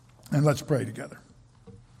And let's pray together.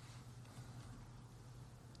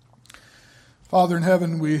 Father in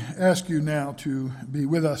heaven, we ask you now to be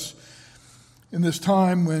with us in this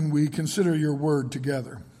time when we consider your word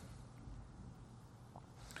together.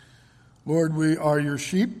 Lord, we are your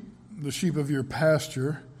sheep, the sheep of your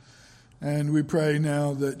pasture, and we pray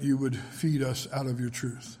now that you would feed us out of your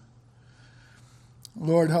truth.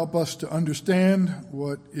 Lord, help us to understand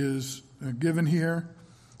what is given here,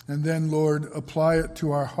 and then, Lord, apply it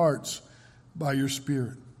to our hearts by your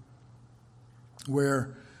Spirit.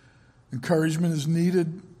 Where encouragement is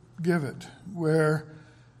needed, give it. Where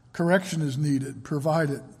correction is needed, provide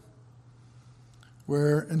it.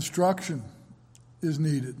 Where instruction is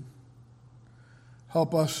needed,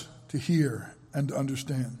 help us to hear and to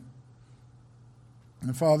understand.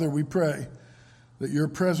 And Father, we pray that your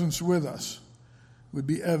presence with us would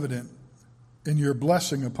be evident in your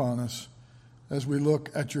blessing upon us as we look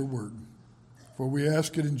at your word. For we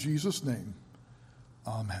ask it in Jesus' name.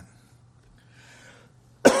 Amen.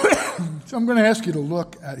 So I'm going to ask you to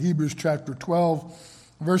look at Hebrews chapter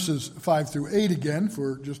 12, verses 5 through 8 again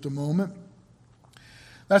for just a moment.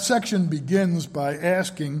 That section begins by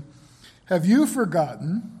asking, have you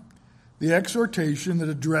forgotten the exhortation that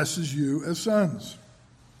addresses you as sons?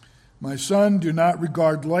 My son, do not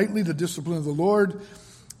regard lightly the discipline of the Lord,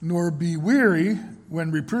 nor be weary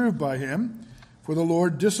when reproved by him. For the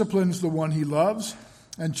Lord disciplines the one he loves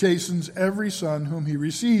and chastens every son whom he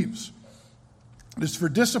receives. It is for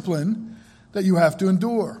discipline that you have to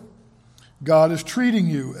endure. God is treating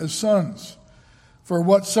you as sons. For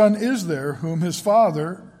what son is there whom his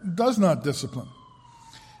father does not discipline?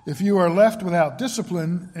 If you are left without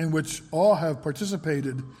discipline, in which all have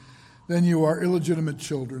participated, then you are illegitimate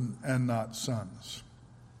children and not sons.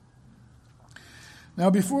 Now,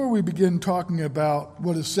 before we begin talking about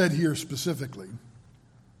what is said here specifically,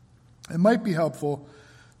 it might be helpful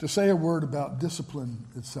to say a word about discipline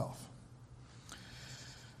itself.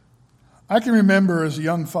 I can remember as a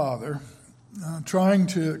young father trying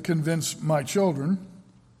to convince my children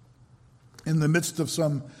in the midst of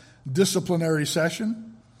some disciplinary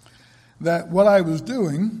session that what I was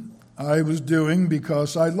doing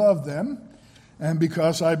because I loved them and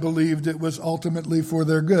because I believed it was ultimately for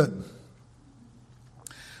their good.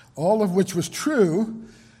 All of which was true,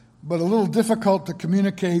 but a little difficult to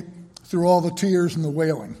communicate through all the tears and the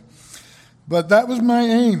wailing. But that was my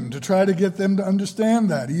aim, to try to get them to understand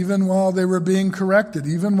that, even while they were being corrected,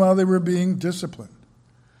 even while they were being disciplined.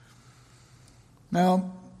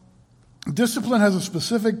 Now, discipline has a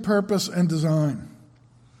specific purpose and design.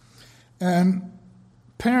 And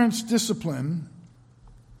parents discipline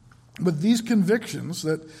with these convictions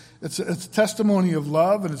that it's a testimony of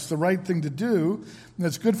love and it's the right thing to do and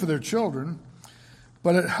it's good for their children.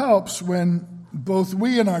 But it helps when both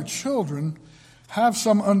we and our children have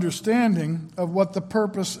some understanding of what the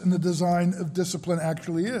purpose and the design of discipline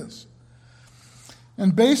actually is.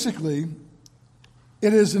 And basically,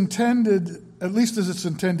 it is intended, at least as it's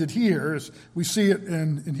intended here, as we see it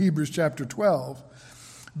in Hebrews chapter 12,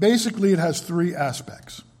 basically it has three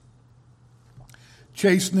aspects: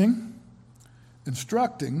 chastening,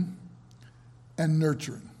 instructing, and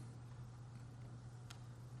nurturing.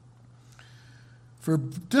 For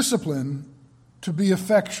discipline to be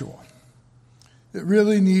effectual, it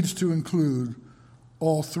really needs to include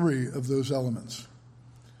all three of those elements.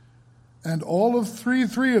 And all of three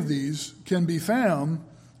of these can be found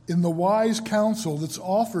in the wise counsel that's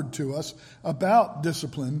offered to us about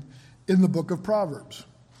discipline in the book of Proverbs.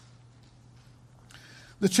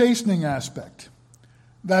 The chastening aspect,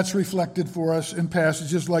 that's reflected for us in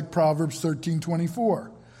passages like Proverbs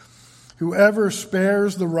 13:24. Whoever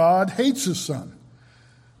spares the rod hates his son,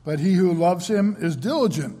 but he who loves him is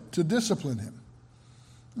diligent to discipline him.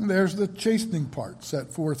 And there's the chastening part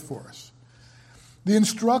set forth for us. The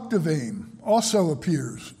instructive aim also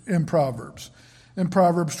appears in Proverbs. In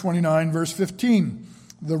Proverbs 29, verse 15,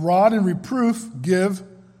 the rod and reproof give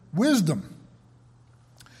wisdom,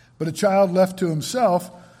 but a child left to himself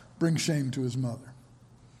brings shame to his mother.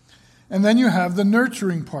 And then you have the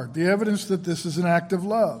nurturing part, the evidence that this is an act of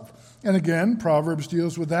love. And again, Proverbs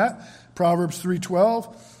deals with that. Proverbs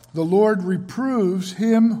 3:12, the Lord reproves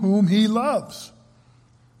him whom he loves,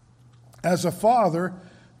 as a father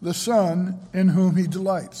the son in whom he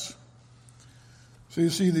delights. So you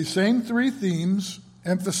see the same three themes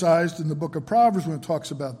emphasized in the book of Proverbs when it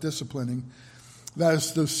talks about disciplining. That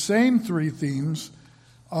is, the same three themes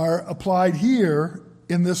are applied here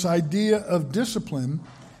in this idea of discipline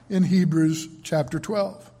in Hebrews chapter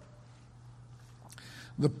 12.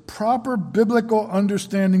 The proper biblical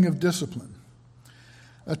understanding of discipline,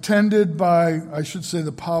 attended by, I should say,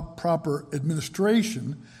 the proper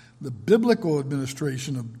administration the biblical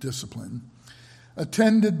administration of discipline,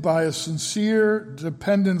 attended by a sincere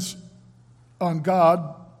dependence on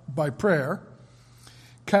God by prayer,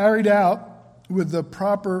 carried out with the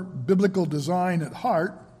proper biblical design at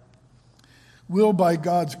heart, will, by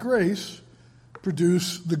God's grace,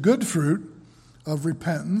 produce the good fruit of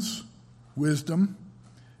repentance, wisdom,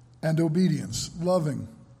 and obedience, loving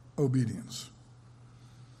obedience.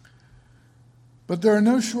 But there are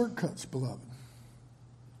no shortcuts, beloved.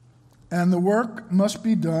 And the work must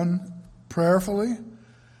be done prayerfully,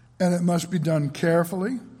 and it must be done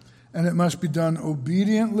carefully, and it must be done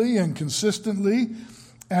obediently and consistently,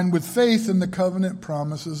 and with faith in the covenant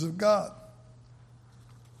promises of God.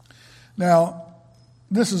 Now,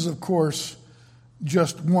 this is, of course,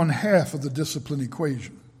 just one half of the discipline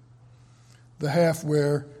equation, the half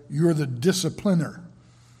where you're the discipliner.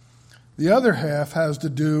 The other half has to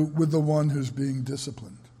do with the one who's being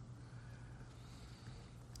disciplined.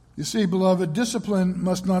 You see, beloved, discipline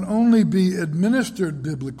must not only be administered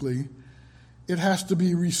biblically, it has to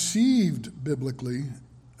be received biblically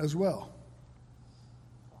as well.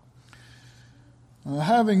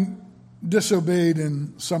 Having disobeyed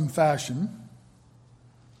in some fashion,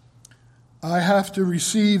 I have to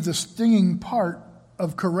receive the stinging part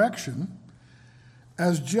of correction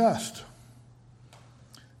as just.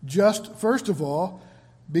 Just, first of all,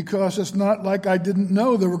 because it's not like I didn't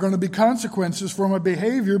know there were going to be consequences for my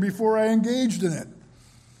behavior before I engaged in it.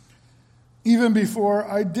 Even before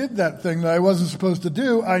I did that thing that I wasn't supposed to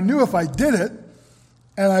do, I knew if I did it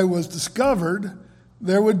and I was discovered,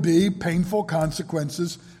 there would be painful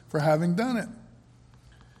consequences for having done it.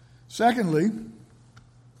 Secondly,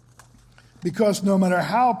 because no matter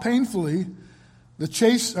how painful the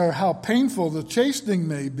chastening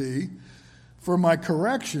may be for my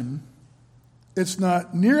correction, it's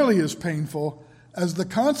not nearly as painful as the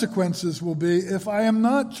consequences will be if I am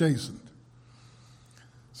not chastened.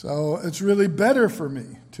 So it's really better for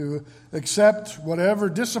me to accept whatever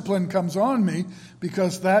discipline comes on me,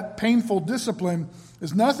 because that painful discipline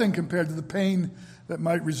is nothing compared to the pain that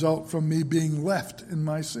might result from me being left in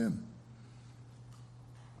my sin.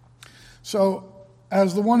 So,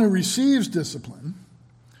 as the one who receives discipline,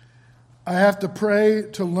 I have to pray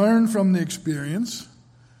to learn from the experience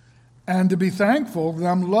and to be thankful that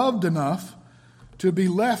I'm loved enough to be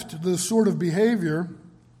left to the sort of behavior,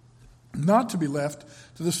 not to be left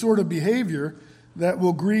to the sort of behavior that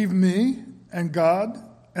will grieve me and God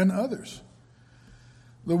and others.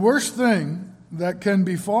 The worst thing that can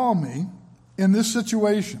befall me in this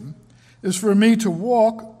situation is for me to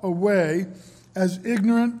walk away as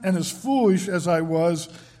ignorant and as foolish as I was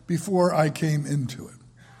before I came into it.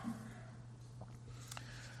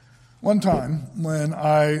 One time, when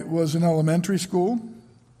I was in elementary school,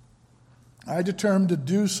 I determined to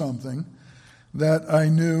do something that I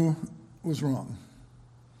knew was wrong,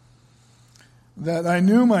 that I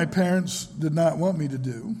knew my parents did not want me to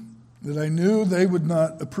do, that I knew they would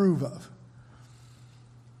not approve of.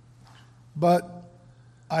 But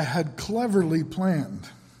I had cleverly planned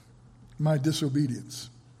my disobedience,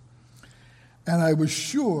 and I was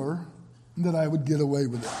sure that I would get away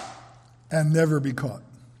with it and never be caught.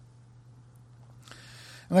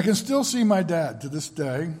 And I can still see my dad to this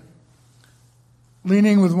day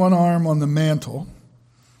leaning with one arm on the mantle,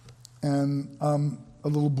 and a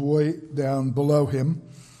little boy down below him.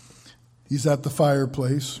 He's at the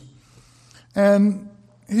fireplace, and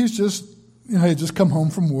he's just, he'd just come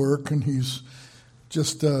home from work, and he's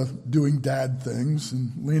just doing dad things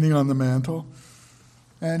and leaning on the mantle.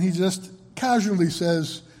 And he just casually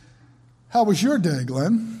says, "How was your day,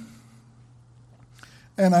 Glenn?"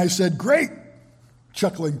 And I said, "Great,"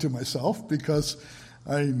 chuckling to myself because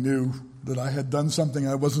I knew that I had done something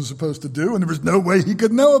I wasn't supposed to do, and there was no way he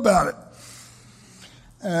could know about it.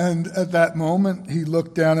 And at that moment, he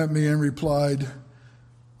looked down at me and replied,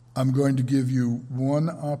 "I'm going to give you one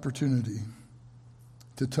opportunity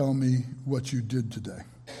to tell me what you did today."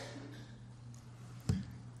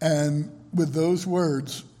 And with those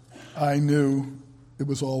words, I knew it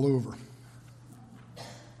was all over.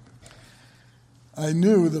 I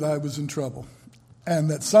knew that I was in trouble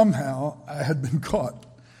and that somehow I had been caught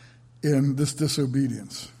in this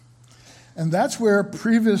disobedience. And that's where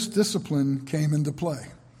previous discipline came into play.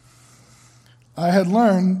 I had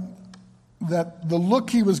learned that the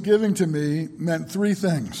look he was giving to me meant three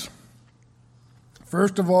things.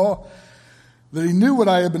 First of all, that he knew what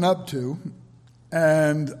I had been up to,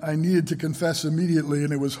 and I needed to confess immediately,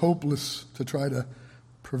 and it was hopeless to try to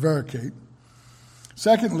prevaricate.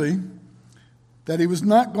 Secondly, that he was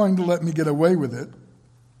not going to let me get away with it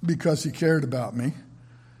because he cared about me.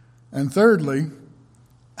 And thirdly,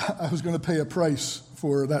 I was going to pay a price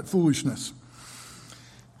for that foolishness.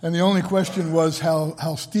 And the only question was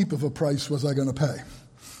how steep of a price was I going to pay?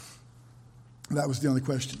 That was the only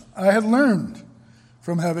question. I had learned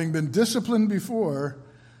from having been disciplined before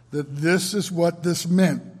that this is what this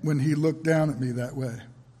meant when he looked down at me that way.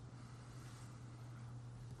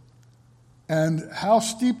 And how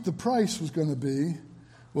steep the price was going to be,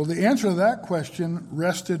 well, the answer to that question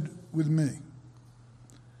rested with me.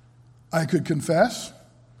 I could confess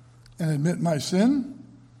and admit my sin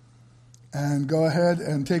and go ahead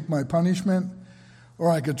and take my punishment, or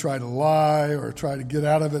I could try to lie or try to get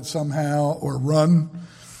out of it somehow or run,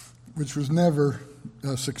 which was never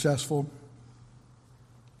successful.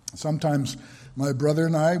 Sometimes my brother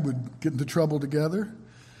and I would get into trouble together,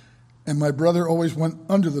 and my brother always went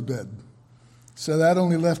under the bed. So that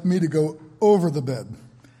only left me to go over the bed.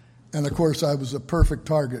 And of course, I was a perfect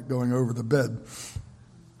target going over the bed.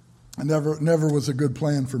 It never was a good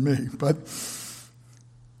plan for me. But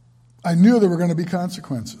I knew there were going to be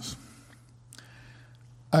consequences.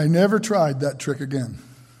 I never tried that trick again.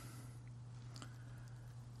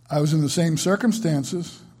 I was in the same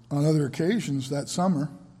circumstances on other occasions that summer,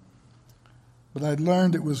 but I'd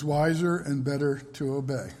learned it was wiser and better to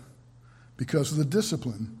obey because of the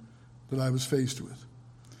discipline that I was faced with.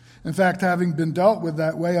 In fact, having been dealt with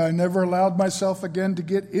that way, I never allowed myself again to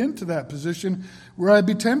get into that position where I'd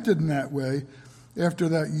be tempted in that way after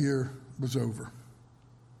that year was over.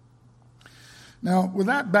 Now, with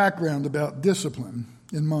that background about discipline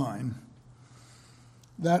in mind,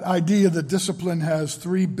 that idea that discipline has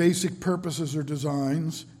three basic purposes or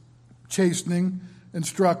designs: chastening,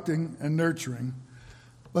 instructing, and nurturing,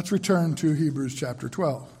 let's return to Hebrews chapter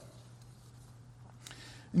 12.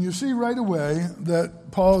 And you see right away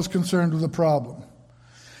that Paul is concerned with a problem.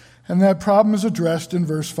 And that problem is addressed in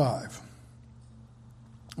verse 5.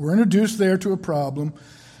 We're introduced there to a problem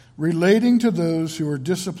relating to those who are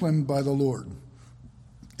disciplined by the Lord.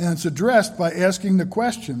 And it's addressed by asking the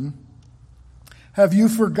question, have you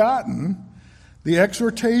forgotten the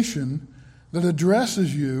exhortation that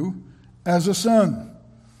addresses you as a son?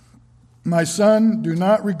 My son, do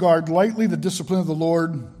not regard lightly the discipline of the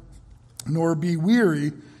Lord, nor be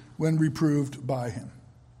weary when reproved by him.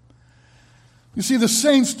 You see, the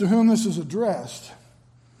saints to whom this is addressed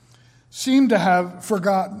seem to have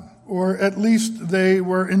forgotten, or at least they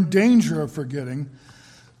were in danger of forgetting,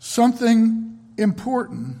 something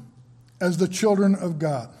important as the children of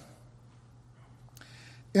God.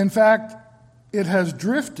 In fact, it has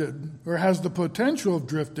drifted, or has the potential of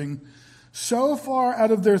drifting, so far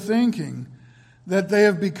out of their thinking that they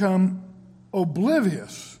have become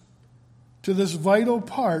oblivious to this vital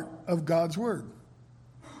part of God's Word.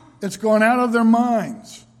 It's gone out of their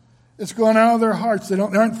minds. It's gone out of their hearts. They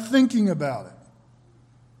aren't thinking about it.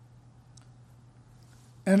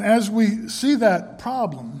 And as we see that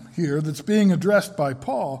problem here that's being addressed by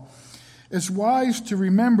Paul, it's wise to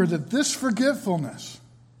remember that this forgetfulness,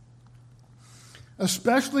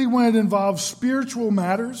 especially when it involves spiritual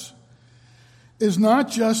matters, is not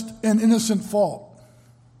just an innocent fault,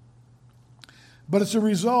 but it's a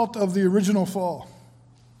result of the original fall.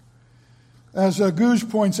 As Gouge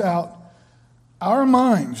points out, our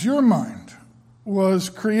minds, your mind, was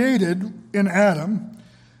created in Adam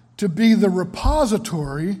to be the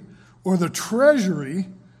repository or the treasury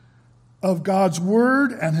of God's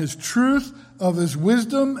Word and His truth, of His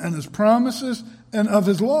wisdom and His promises, and of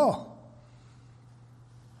His law.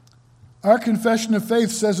 Our confession of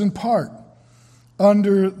faith says in part,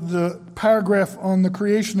 under the paragraph on the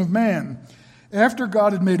creation of man, after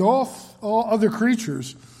God had made all other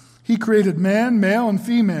creatures, He created man, male and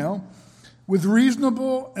female, with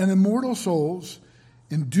reasonable and immortal souls,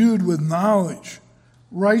 endued with knowledge,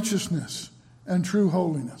 righteousness, and true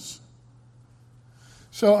holiness.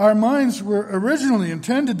 So our minds were originally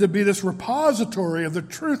intended to be this repository of the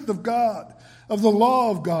truth of God, of the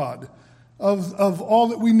law of God, of all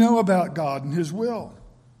that we know about God and His will.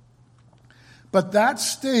 But that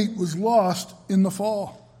state was lost in the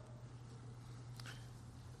fall.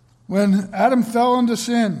 When Adam fell into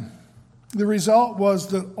sin, the result was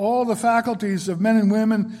that all the faculties of men and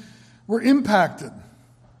women were impacted.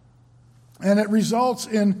 And it results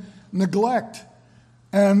in neglect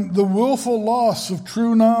and the willful loss of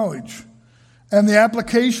true knowledge and the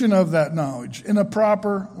application of that knowledge in a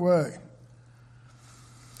proper way.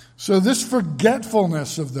 So this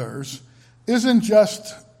forgetfulness of theirs isn't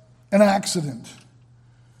just an accident.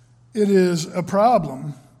 It is a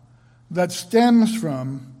problem that stems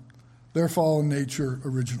from their fallen nature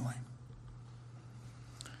originally.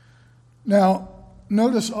 Now,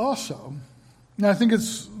 notice also, and I think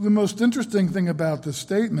it's the most interesting thing about this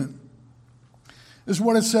statement, is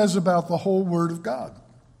what it says about the whole Word of God.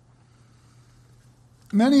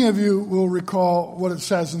 Many of you will recall what it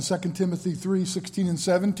says in 2 Timothy 3:16 and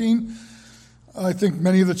 17. I think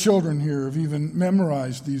many of the children here have even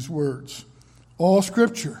memorized these words. All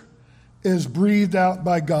Scripture is breathed out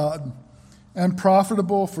by God and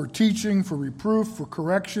profitable for teaching, for reproof, for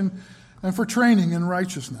correction, and for training in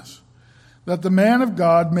righteousness, that the man of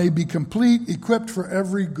God may be complete, equipped for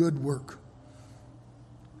every good work.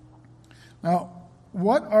 Now,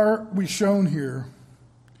 what are we shown here?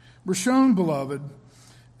 We're shown, beloved,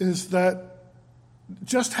 is that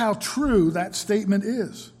just how true that statement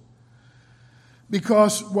is.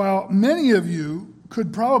 Because while many of you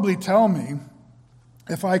could probably tell me,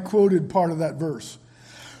 if I quoted part of that verse,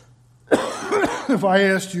 if I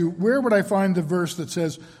asked you, where would I find the verse that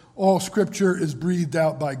says, all Scripture is breathed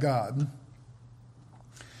out by God?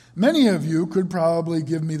 Many of you could probably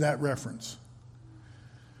give me that reference.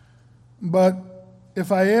 But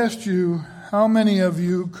if I asked you, how many of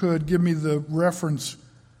you could give me the reference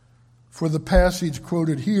for the passage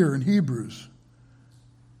quoted here in Hebrews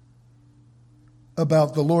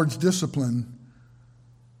about the Lord's discipline,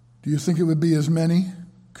 do you think it would be as many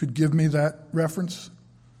could give me that reference?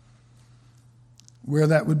 Where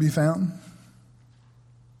that would be found?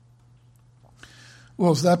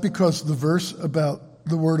 Well, is that because the verse about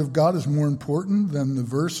the Word of God is more important than the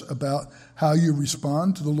verse about how you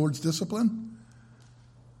respond to the Lord's discipline?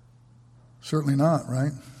 Certainly not,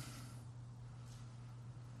 right?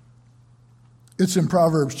 It's in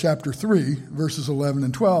Proverbs chapter 3, verses 11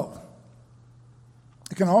 and 12.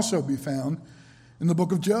 It can also be found in the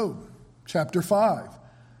book of Job, chapter 5,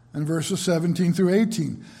 and verses 17 through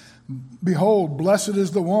 18. Behold, blessed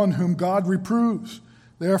is the one whom God reproves.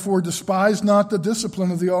 Therefore despise not the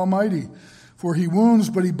discipline of the Almighty. For he wounds,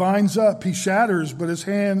 but he binds up. He shatters, but his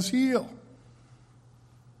hands heal.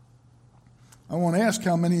 I want to ask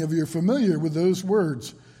how many of you are familiar with those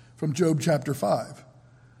words from Job chapter 5.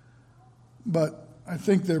 But I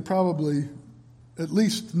think they're probably at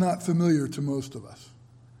least not familiar to most of us.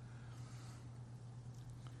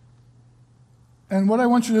 And what I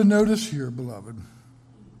want you to notice here, beloved,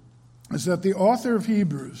 is that the author of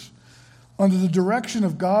Hebrews, under the direction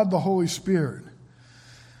of God the Holy Spirit,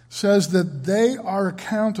 says that they are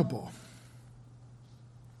accountable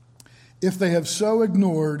if they have so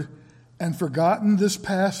ignored and forgotten this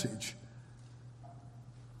passage,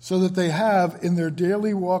 so that they have, in their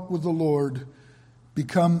daily walk with the Lord,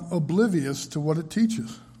 become oblivious to what it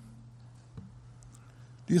teaches.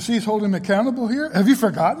 Do you see he's holding them accountable here? Have you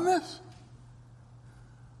forgotten this?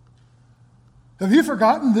 Have you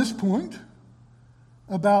forgotten this point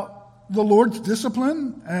about the Lord's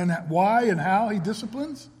discipline and why and how he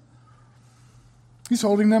disciplines? He's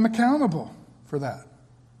holding them accountable for that.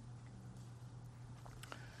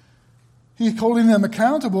 He's holding them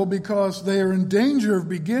accountable because they are in danger of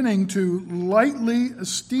beginning to lightly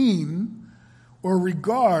esteem or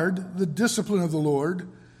regard the discipline of the Lord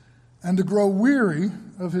and to grow weary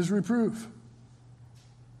of his reproof.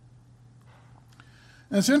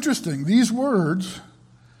 And it's interesting, these words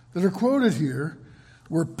that are quoted here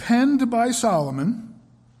were penned by Solomon,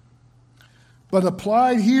 but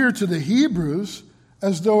applied here to the Hebrews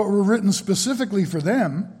as though it were written specifically for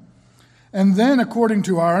them, and then, according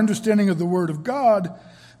to our understanding of the Word of God,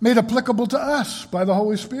 made applicable to us by the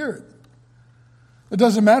Holy Spirit. It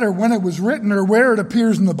doesn't matter when it was written or where it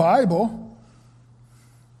appears in the Bible.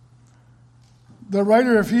 The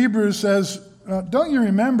writer of Hebrews says, don't you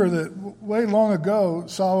remember that way long ago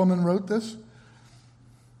Solomon wrote this?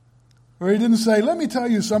 Or he didn't say, let me tell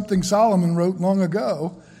you something Solomon wrote long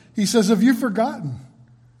ago. He says, have you forgotten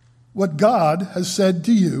what God has said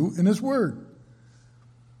to you in his Word?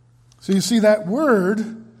 So you see, that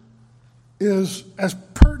word is as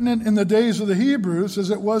pertinent in the days of the Hebrews as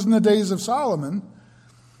it was in the days of Solomon,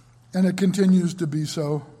 and it continues to be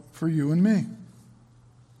so for you and me.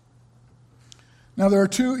 Now, there are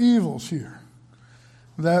two evils here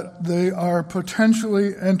that they are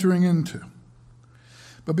potentially entering into.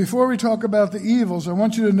 But before we talk about the evils, I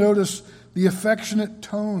want you to notice the affectionate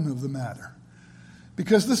tone of the matter,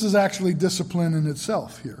 because this is actually discipline in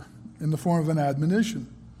itself here, in the form of an admonition.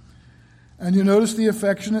 And you notice the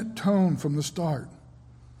affectionate tone from the start.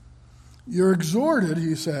 You're exhorted,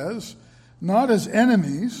 he says, not as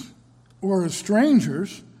enemies or as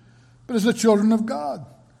strangers, but as the children of God,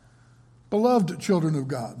 beloved children of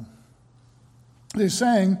God. He's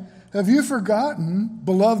saying, have you forgotten,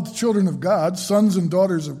 beloved children of God, sons and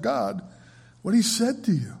daughters of God, what he said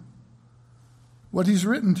to you, what he's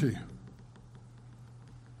written to you?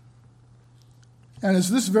 And it's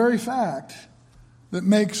this very fact that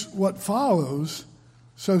makes what follows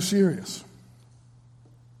so serious.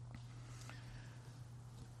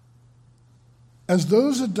 as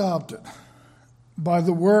those adopted by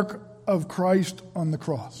the work of Christ on the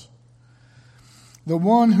cross, the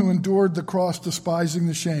one who endured the cross despising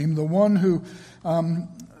the shame, the one who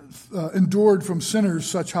endured from sinners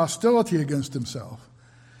such hostility against himself.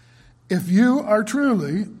 If you are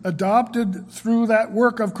truly adopted through that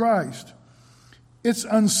work of Christ, it's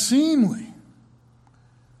unseemly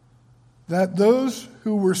that those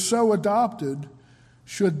who were so adopted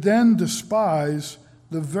should then despise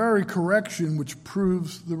the very correction which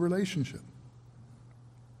proves the relationship.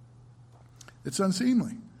 It's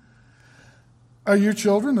unseemly. Are you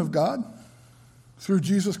children of God through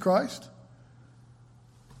Jesus Christ?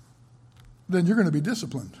 Then you're going to be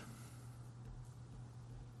disciplined.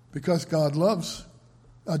 Because God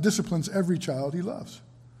disciplines every child he loves.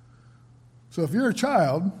 So if you're a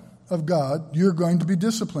child of God, you're going to be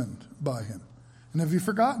disciplined by him. And have you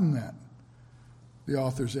forgotten that? The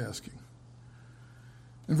author's asking.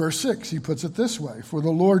 In verse 6, he puts it this way: "For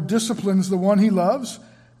the Lord disciplines the one he loves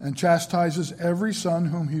and chastises every son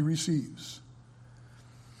whom he receives."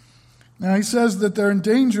 Now he says that they're in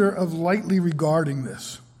danger of lightly regarding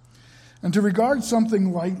this. And to regard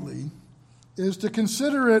something lightly is to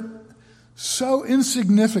consider it so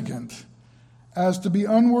insignificant as to be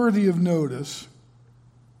unworthy of notice.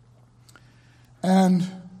 And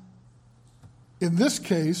in this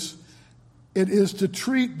case, it is to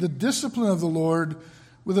treat the discipline of the Lord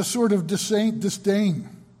with a sort of disdain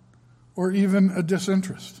or even a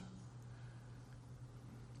disinterest.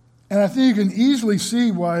 And I think you can easily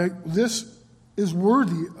see why this is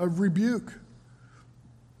worthy of rebuke.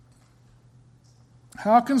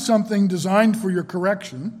 How can something designed for your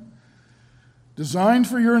correction, designed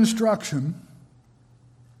for your instruction,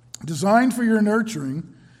 designed for your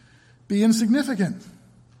nurturing, be insignificant?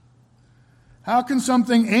 How can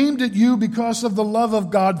something aimed at you because of the love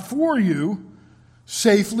of God for you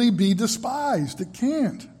safely be despised? It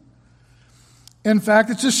can't. In fact,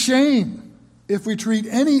 it's a shame if we treat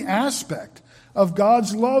any aspect of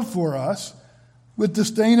God's love for us with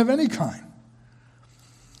disdain of any kind.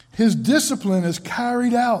 His discipline is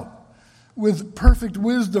carried out with perfect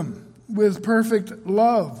wisdom, with perfect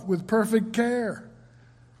love, with perfect care.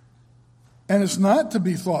 And it's not to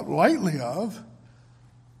be thought lightly of,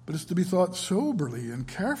 but it's to be thought soberly and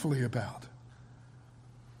carefully about.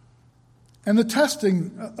 And the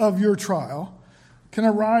testing of your trial can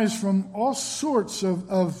arise from all sorts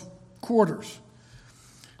of quarters.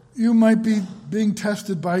 You might be being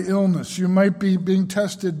tested by illness. You might be being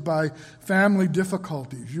tested by family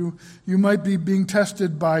difficulties. You might be being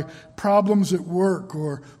tested by problems at work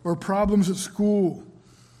or problems at school.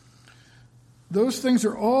 Those things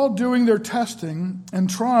are all doing their testing and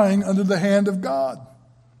trying under the hand of God.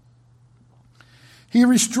 He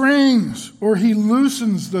restrains or he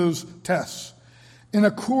loosens those tests in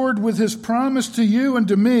accord with his promise to you and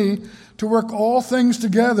to me to work all things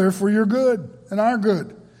together for your good and our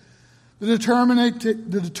good. The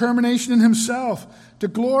determination in himself to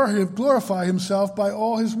glorify himself by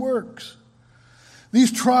all his works.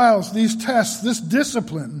 These trials, these tests, this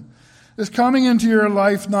discipline is coming into your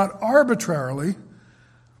life not arbitrarily,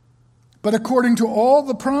 but according to all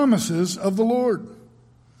the promises of the Lord,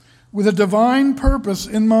 with a divine purpose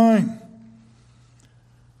in mind,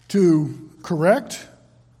 to correct,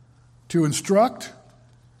 to instruct,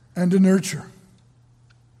 and to nurture.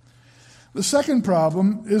 The second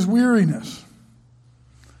problem is weariness.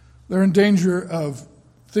 They're in danger of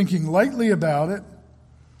thinking lightly about it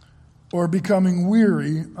or becoming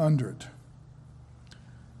weary under it.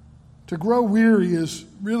 To grow weary is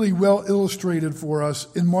really well illustrated for us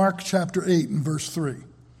in Mark chapter 8 and verse 3.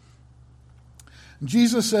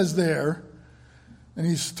 Jesus says there, and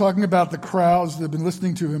he's talking about the crowds that have been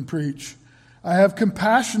listening to him preach, "I have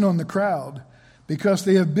compassion on the crowd because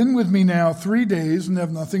they have been with me now 3 days and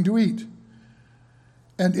have nothing to eat.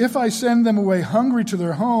 And if I send them away hungry to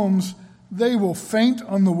their homes, they will faint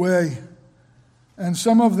on the way, and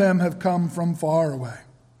some of them have come from far away."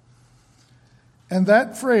 And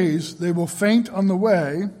that phrase, "they will faint on the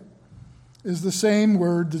way," is the same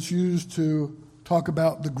word that's used to talk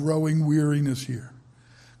about the growing weariness here,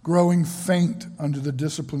 growing faint under the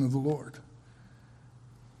discipline of the Lord.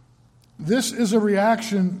 This is a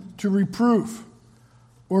reaction to reproof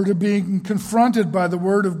or to being confronted by the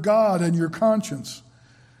Word of God and your conscience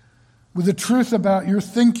with the truth about your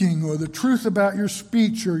thinking or the truth about your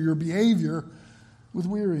speech or your behavior with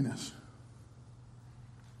weariness.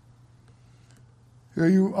 Here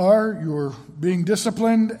you are, you're being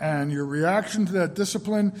disciplined, and your reaction to that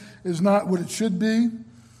discipline is not what it should be.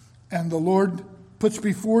 And the Lord puts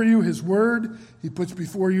before you His Word, He puts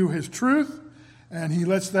before you His truth, and He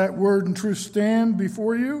lets that Word and truth stand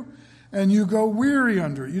before you. and you go weary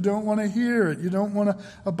under it. You don't want to hear it. You don't want to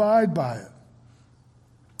abide by it.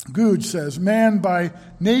 Goode says, man by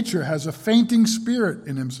nature has a fainting spirit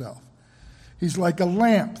in himself. He's like a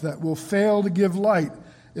lamp that will fail to give light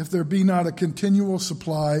if there be not a continual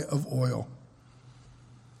supply of oil.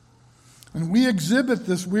 And we exhibit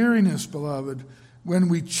this weariness, beloved, when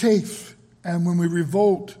we chafe and when we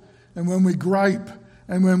revolt and when we gripe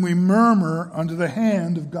and when we murmur under the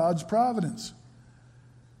hand of God's providence.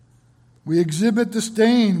 We exhibit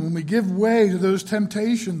disdain when we give way to those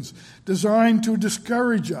temptations designed to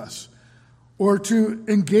discourage us or to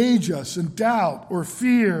engage us in doubt or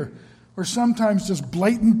fear or sometimes just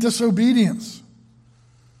blatant disobedience.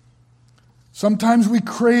 Sometimes we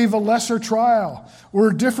crave a lesser trial or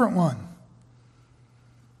a different one.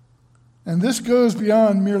 And this goes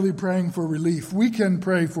beyond merely praying for relief. We can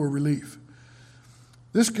pray for relief.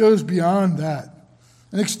 This goes beyond that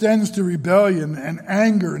and extends to rebellion and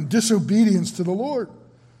anger and disobedience to the Lord,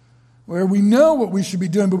 where we know what we should be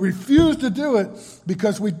doing, but we refuse to do it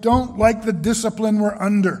because we don't like the discipline we're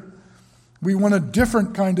under. We want a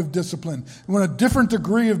different kind of discipline. We want a different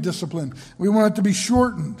degree of discipline. We want it to be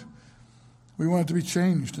shortened. We want it to be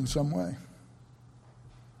changed in some way.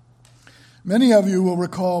 Many of you will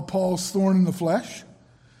recall Paul's thorn in the flesh,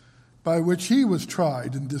 by which he was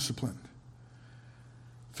tried and disciplined.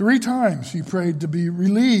 3 times he prayed to be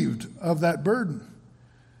relieved of that burden.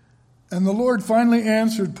 And the Lord finally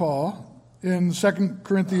answered Paul in 2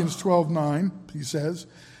 Corinthians 12:9, he says,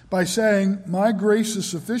 by saying, my grace is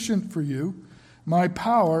sufficient for you, my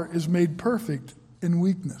power is made perfect in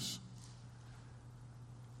weakness.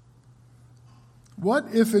 What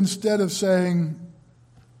if instead of saying,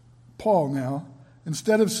 Paul now,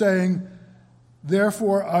 instead of saying,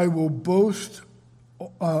 therefore I will boast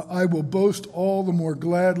all the more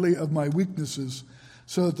gladly of my weaknesses,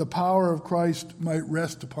 so that the power of Christ might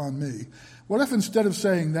rest upon me. What if instead of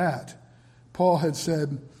saying that, Paul had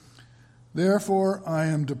said, therefore I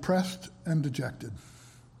am depressed and dejected.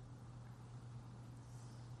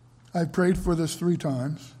 I've prayed for this 3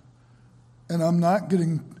 times, and I'm not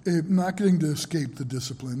getting to escape the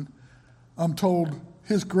discipline. I'm told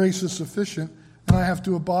his grace is sufficient, and I have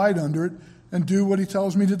to abide under it and do what he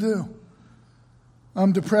tells me to do.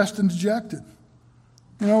 I'm depressed and dejected.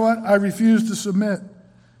 You know what? I refuse to submit,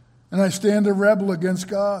 and I stand a rebel against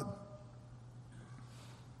God.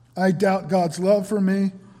 I doubt God's love for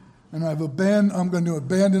me, and I'm going to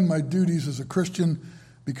abandon my duties as a Christian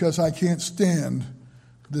because I can't stand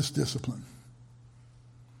this discipline.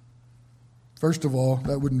 First of all,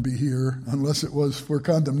 that wouldn't be here unless it was for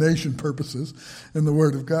condemnation purposes in the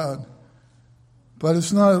Word of God. But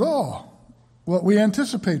it's not at all what we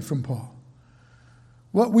anticipate from Paul.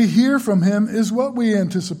 What we hear from him is what we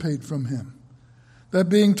anticipate from him. That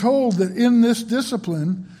being told that in this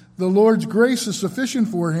discipline, the Lord's grace is sufficient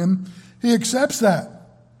for him, he accepts that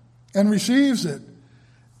and receives it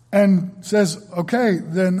and says, okay,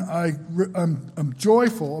 then I'm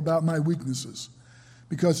joyful about my weaknesses,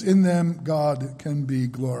 because in them God can be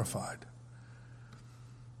glorified.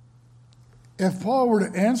 If Paul were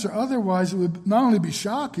to answer otherwise, it would not only be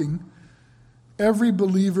shocking, every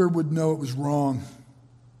believer would know it was wrong,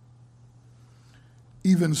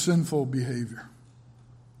 even sinful behavior.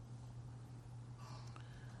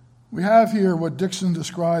 We have here what Dixon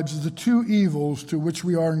describes as the 2 evils to which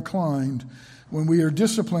we are inclined when we are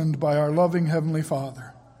disciplined by our loving Heavenly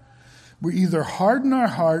Father. We either harden our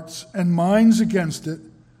hearts and minds against it,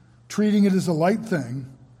 treating it as a light thing,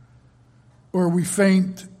 or we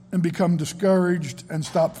faint and become discouraged and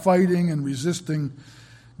stop fighting and resisting,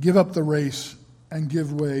 give up the race, and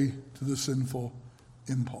give way to the sinful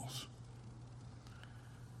impulse.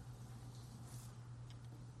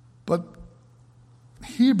 But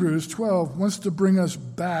Hebrews 12 wants to bring us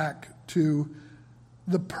back to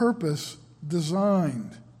the purpose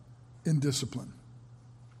designed in discipline,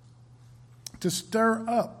 to stir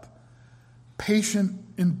up patient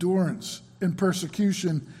endurance in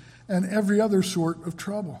persecution and every other sort of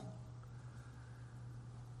trouble.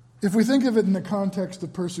 If we think of it in the context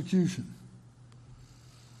of persecution,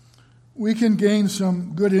 we can gain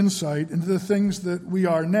some good insight into the things that we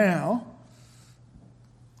are now,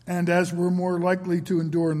 and as we're more likely to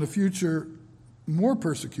endure in the future, more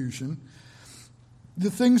persecution,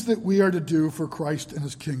 the things that we are to do for Christ and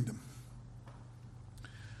his kingdom.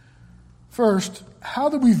 First, how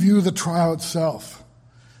do we view the trial itself,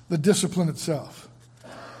 the discipline itself?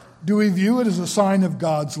 Do we view it as a sign of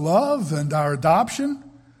God's love and our adoption,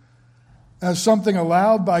 as something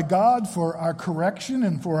allowed by God for our correction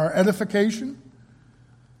and for our edification?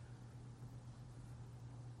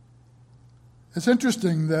 It's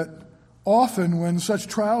interesting that Often when such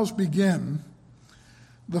trials begin,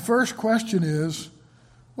 the first question is,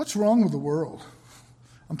 what's wrong with the world?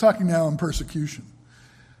 I'm talking now on persecution.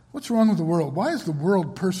 What's wrong with the world? Why is the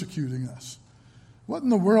world persecuting us? What in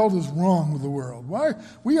the world is wrong with the world? Why?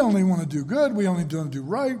 We only want to do good. We only want to do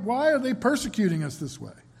right. Why are they persecuting us this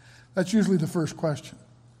way? That's usually the first question.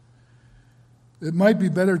 It might be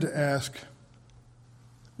better to ask,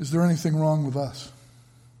 is there anything wrong with us?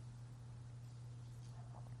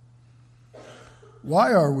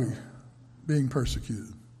 Why are we being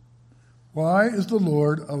persecuted? Why is the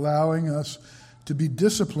Lord allowing us to be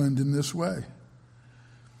disciplined in this way?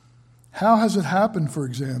 How has it happened, for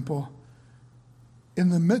example, in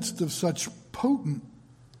the midst of such potent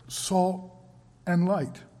salt and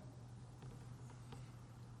light?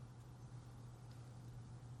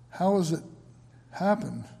 How has it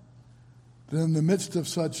happened that in the midst of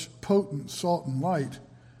such potent salt and light,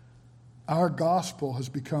 our gospel has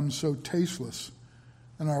become so tasteless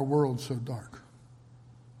and our world so dark?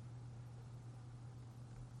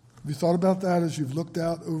 Have you thought about that as you've looked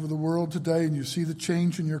out over the world today and you see the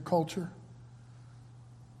change in your culture?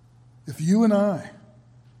 If you and I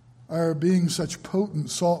are being such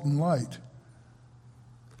potent salt and light,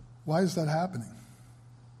 why is that happening?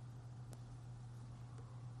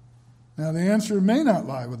 Now, the answer may not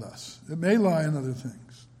lie with us. It may lie in other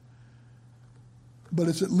things. But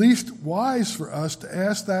it's at least wise for us to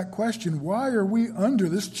ask that question. Why are we under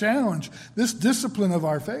this challenge, this discipline of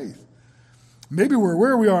our faith? Maybe we're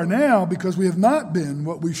where we are now because we have not been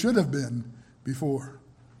what we should have been before.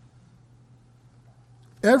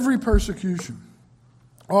 Every persecution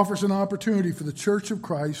offers an opportunity for the Church of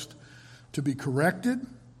Christ to be corrected,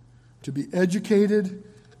 to be educated,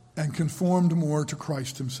 and conformed more to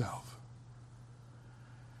Christ himself.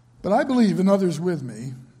 But I believe, and others with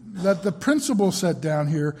me, that the principle set down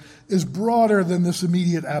here is broader than this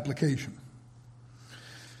immediate application.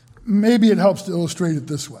 Maybe it helps to illustrate it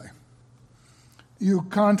this way. You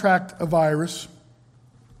contract a virus,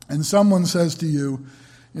 and someone says to you,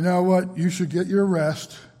 you know what, you should get your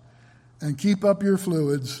rest and keep up your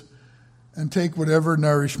fluids and take whatever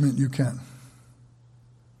nourishment you can.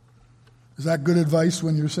 Is that good advice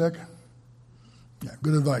when you're sick? Yeah,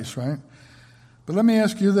 good advice, right? But let me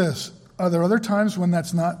ask you this. Are there other times when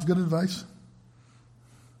that's not good advice?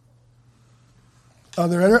 Are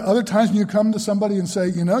there other times when you come to somebody and say,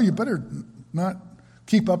 you know, you better not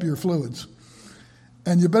keep up your fluids,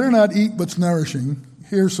 and you better not eat what's nourishing.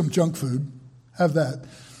 Here's some junk food. Have that.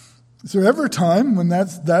 Is there ever a time when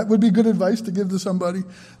that would be good advice to give to somebody?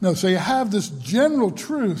 No, so you have this general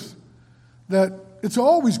truth that it's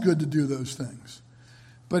always good to do those things.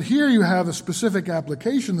 But here you have a specific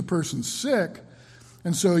application. The person's sick,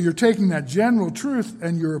 and so you're taking that general truth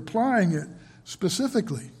and you're applying it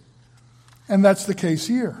specifically. And that's the case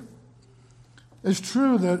here. It's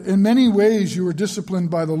true that in many ways you were disciplined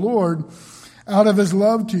by the Lord out of his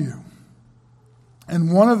love to you.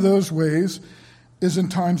 And one of those ways is in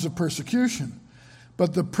times of persecution.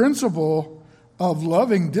 But the principle of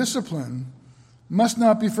loving discipline must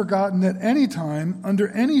not be forgotten at any time under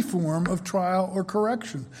any form of trial or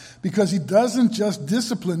correction, because he doesn't just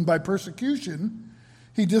discipline by persecution,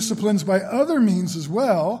 he disciplines by other means as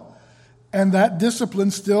well, and that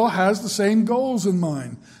discipline still has the same goals in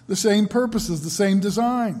mind, the same purposes, the same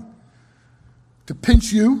design. To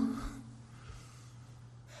pinch you,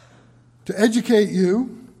 to educate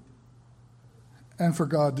you, and for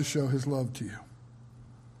God to show his love to you.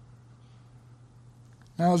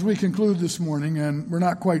 Now, as we conclude this morning, and we're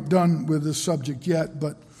not quite done with this subject yet,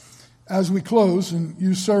 but as we close and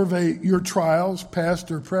you survey your trials,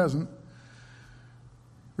 past or present,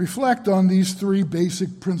 reflect on these three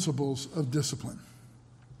basic principles of discipline: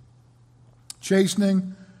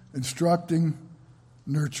 chastening, instructing,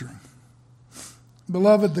 nurturing.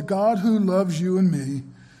 Beloved, the God who loves you and me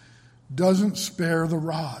doesn't spare the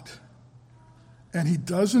rod. And he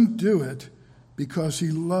doesn't do it because he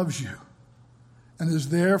loves you and is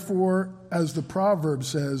therefore, as the proverb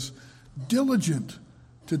says, diligent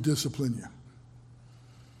to discipline you.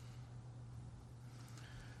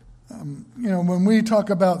 When we talk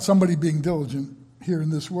about somebody being diligent here in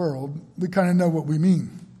this world, we kind of know what we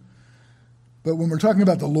mean. But when we're talking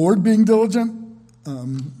about the Lord being diligent,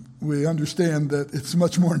 we understand that it's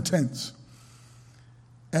much more intense.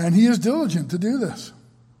 And he is diligent to do this.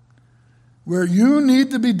 Where you need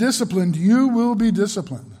to be disciplined, you will be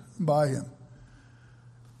disciplined by him.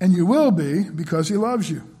 And you will be because he loves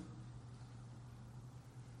you.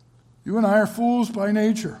 You and I are fools by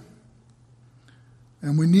nature.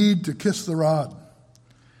 And we need to kiss the rod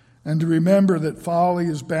and to remember that folly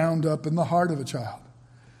is bound up in the heart of a child.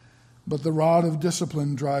 but the rod of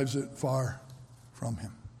discipline drives it far from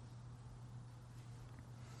him.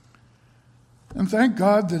 And thank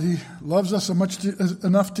God that he loves us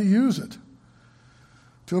enough to use it,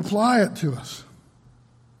 to apply it to us.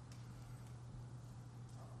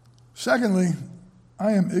 Secondly,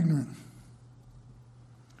 I am ignorant,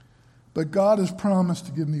 but God has promised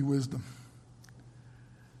to give me wisdom.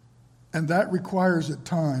 And that requires at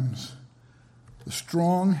times the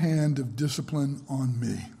strong hand of discipline on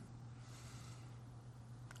me.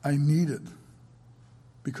 I need it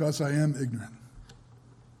because I am ignorant.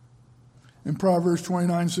 In Proverbs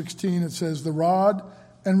 29:16 it says, "The rod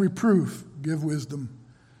and reproof give wisdom,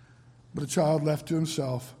 but a child left to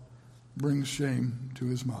himself brings shame to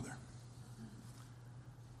his mother."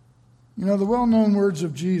 You know, the well-known words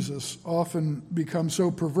of Jesus often become so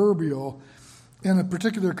proverbial in a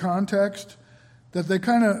particular context that they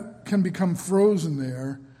kind of can become frozen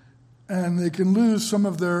there and they can lose some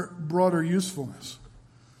of their broader usefulness.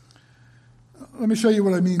 Let me show you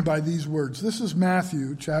what I mean by these words. This is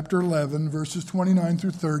Matthew chapter 11, verses 29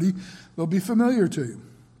 through 30. They'll be familiar to you.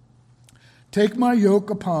 "Take my yoke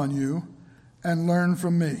upon you and learn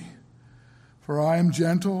from me, for I am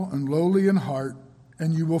gentle and lowly in heart,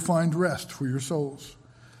 and you will find rest for your souls.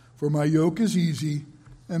 For my yoke is easy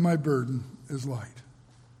and my burden is light."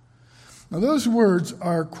 Now those words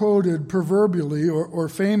are quoted proverbially or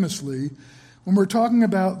famously when we're talking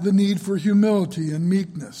about the need for humility and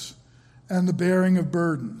meekness and the bearing of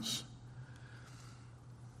burdens.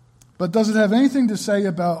 But does it have anything to say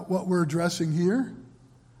about what we're addressing here?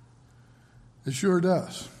 It sure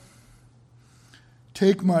does.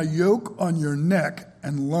 "Take my yoke on your neck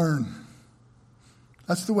and learn."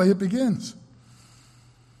 That's the way it begins.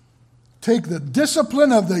 Take the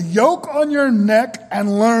discipline of the yoke on your neck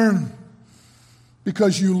and learn,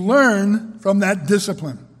 because you learn from that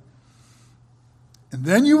discipline. And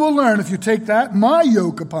then you will learn, if you take that, my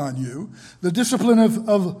yoke upon you, the discipline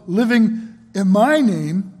of living in my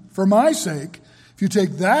name for my sake, if you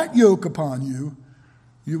take that yoke upon you,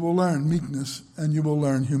 you will learn meekness and you will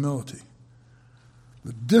learn humility.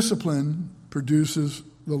 The discipline produces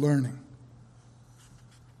the learning.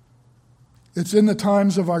 It's in the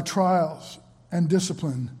times of our trials and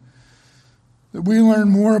discipline that we learn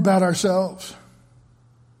more about ourselves.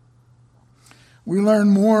 We learn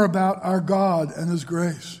more about our God and His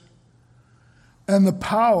grace and the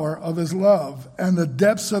power of His love and the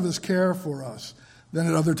depths of His care for us than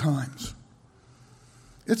at other times.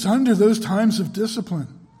 It's under those times of discipline,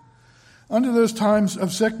 under those times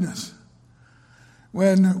of sickness,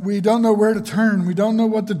 when we don't know where to turn, we don't know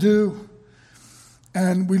what to do,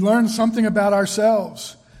 and we learn something about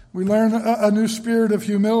ourselves. We learn a new spirit of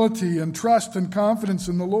humility and trust and confidence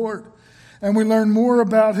in the Lord. And we learn more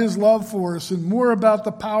about His love for us and more about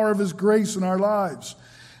the power of His grace in our lives.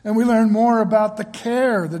 And we learn more about the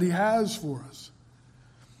care that He has for us.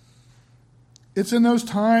 It's in those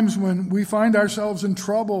times when we find ourselves in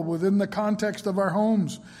trouble within the context of our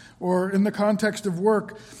homes or in the context of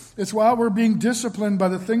work. It's while we're being disciplined by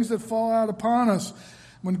the things that fall out upon us,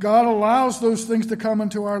 when God allows those things to come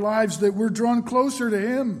into our lives, that we're drawn closer to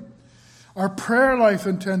Him. Our prayer life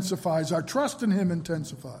intensifies. Our trust in Him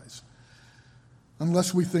intensifies.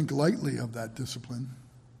 Unless we think lightly of that discipline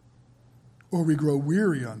or we grow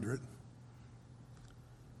weary under it.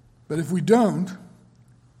 But if we don't,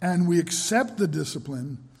 and we accept the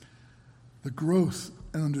discipline, the growth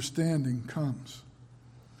and understanding comes.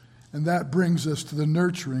 And that brings us to the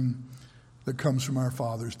nurturing that comes from our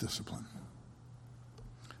Father's discipline.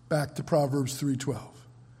 Back to Proverbs 3:12.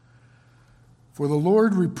 "For the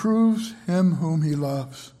Lord reproves him whom He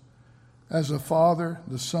loves, as a father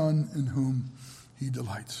the son in whom He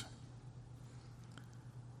delights."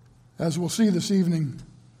 As we'll see this evening,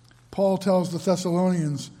 Paul tells the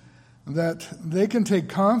Thessalonians that they can take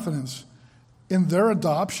confidence in their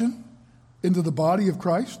adoption into the body of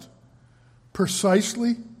Christ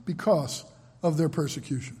precisely because of their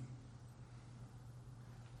persecution.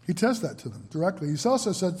 He tells that to them directly. He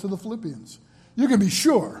also said to the Philippians, you can be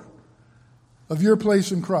sure of your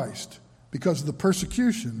place in Christ because of the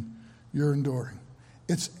persecution you're enduring.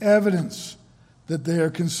 It's evidence that they are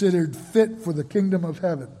considered fit for the kingdom of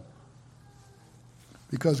heaven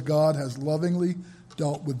because God has lovingly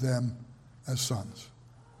dealt with them as sons.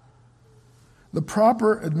 The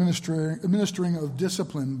proper administering of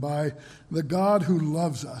discipline by the God who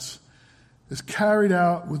loves us is carried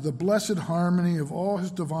out with the blessed harmony of all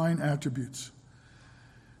His divine attributes.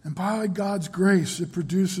 And by God's grace, it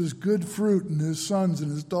produces good fruit in His sons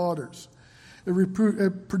and His daughters.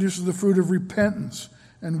 It produces the fruit of repentance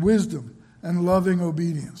and wisdom and loving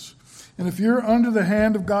obedience. And if you're under the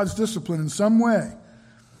hand of God's discipline in some way,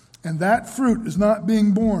 and that fruit is not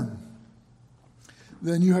being born,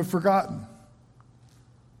 then you have forgotten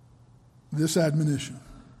this admonition,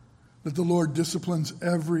 that the Lord disciplines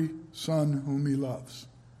every son whom he loves.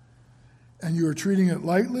 And you are treating it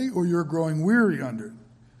lightly, or you're growing weary under it.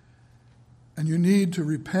 And you need to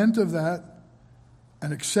repent of that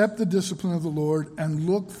and accept the discipline of the Lord and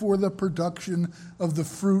look for the production of the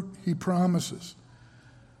fruit he promises.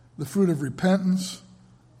 The fruit of repentance,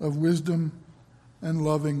 of wisdom, and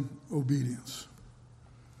loving obedience.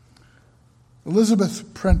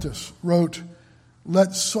 Elizabeth Prentice wrote,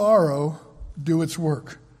 "Let sorrow do its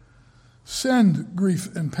work. Send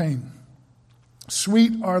grief and pain.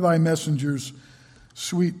 Sweet are thy messengers,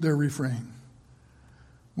 sweet their refrain.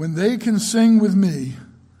 When they can sing with me,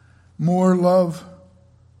 more love,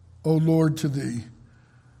 O Lord, to thee,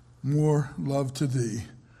 more love to thee,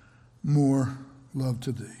 more love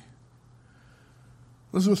to thee."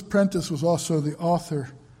 Elizabeth Prentice was also the author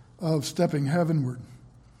of Stepping Heavenward.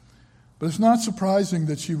 But it's not surprising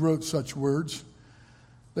that she wrote such words.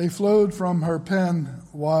 They flowed from her pen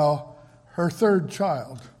while her third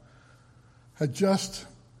child had just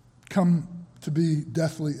come to be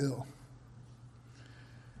deathly ill.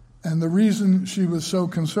 And the reason she was so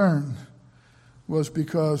concerned was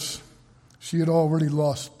because she had already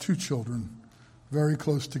lost 2 children very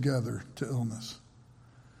close together to illness.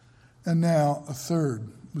 And now a third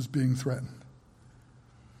was being threatened.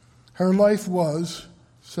 Her life was,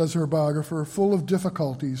 says her biographer, full of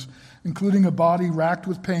difficulties, including a body racked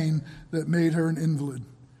with pain that made her an invalid.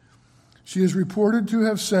 She is reported to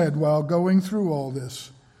have said while going through all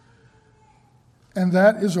this, "And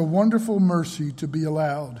that is a wonderful mercy to be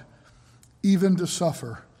allowed, even to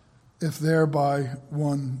suffer, if thereby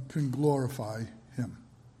one can glorify him."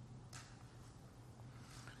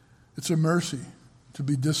 It's a mercy to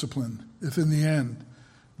be disciplined, if in the end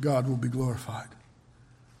God will be glorified.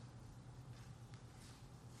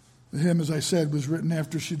 The hymn, as I said, was written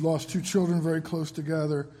after she'd lost 2 children very close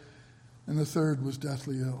together, and the third was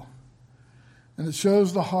deathly ill. And it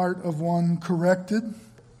shows the heart of one corrected,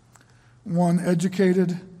 one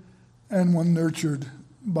educated, and one nurtured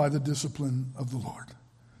by the discipline of the Lord.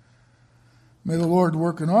 May the Lord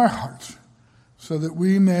work in our hearts so that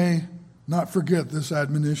we may not forget this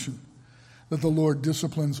admonition, that the Lord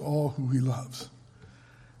disciplines all who he loves,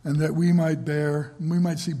 and that we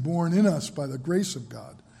might see born in us by the grace of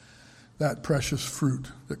God that precious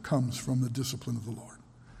fruit that comes from the discipline of the Lord.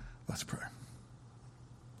 Let's pray.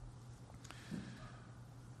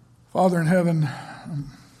 Father in heaven,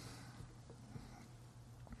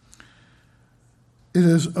 it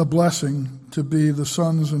is a blessing to be the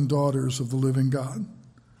sons and daughters of the living God.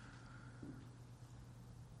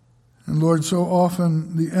 And Lord, so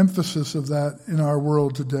often the emphasis of that in our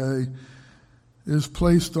world today is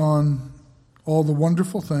placed on all the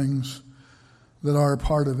wonderful things that are a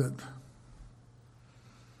part of it.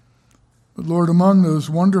 But Lord, among those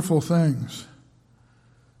wonderful things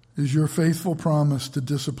is your faithful promise to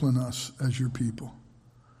discipline us as your people.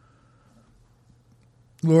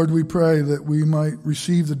 Lord, we pray that we might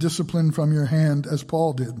receive the discipline from your hand as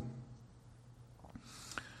Paul did.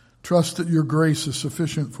 Trust that your grace is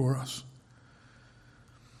sufficient for us.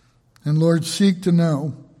 And Lord, seek to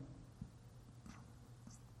know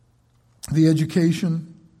the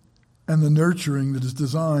education and the nurturing that is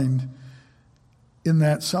designed in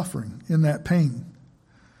that suffering, in that pain.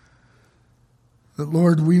 That,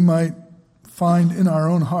 Lord, we might find in our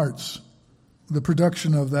own hearts the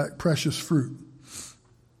production of that precious fruit,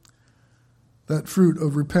 that fruit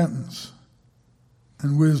of repentance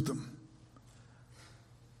and wisdom,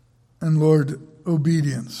 and, Lord,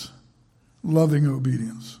 obedience, loving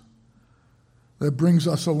obedience, that brings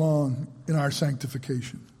us along in our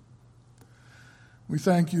sanctification. We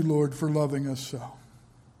thank you, Lord, for loving us so.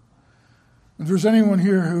 If there's anyone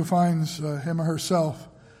here who finds him or herself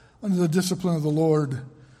under the discipline of the Lord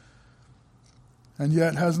and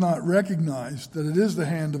yet has not recognized that it is the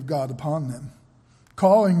hand of God upon them,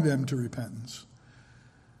 calling them to repentance,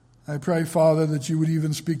 I pray, Father, that you would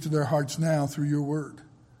even speak to their hearts now through your word.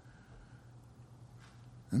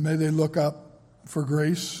 And may they look up for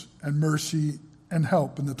grace and mercy and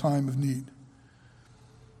help in the time of need.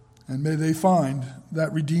 And may they find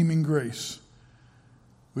that redeeming grace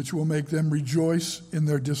which will make them rejoice in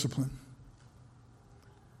their discipline.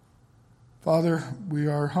 Father, we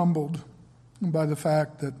are humbled by the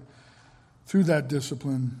fact that through that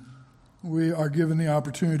discipline, we are given the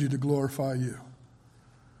opportunity to glorify you.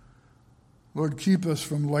 Lord, keep us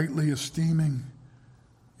from lightly esteeming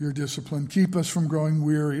your discipline. Keep us from growing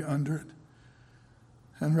weary under it.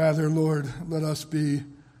 And rather, Lord, let us be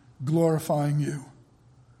glorifying you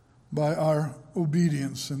by our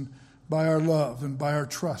obedience and by our love and by our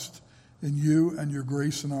trust in you and your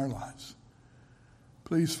grace in our lives.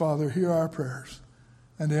 Please, Father, hear our prayers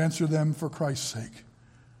and answer them for Christ's sake.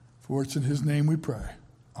 For it's in his name we pray.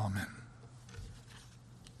 Amen.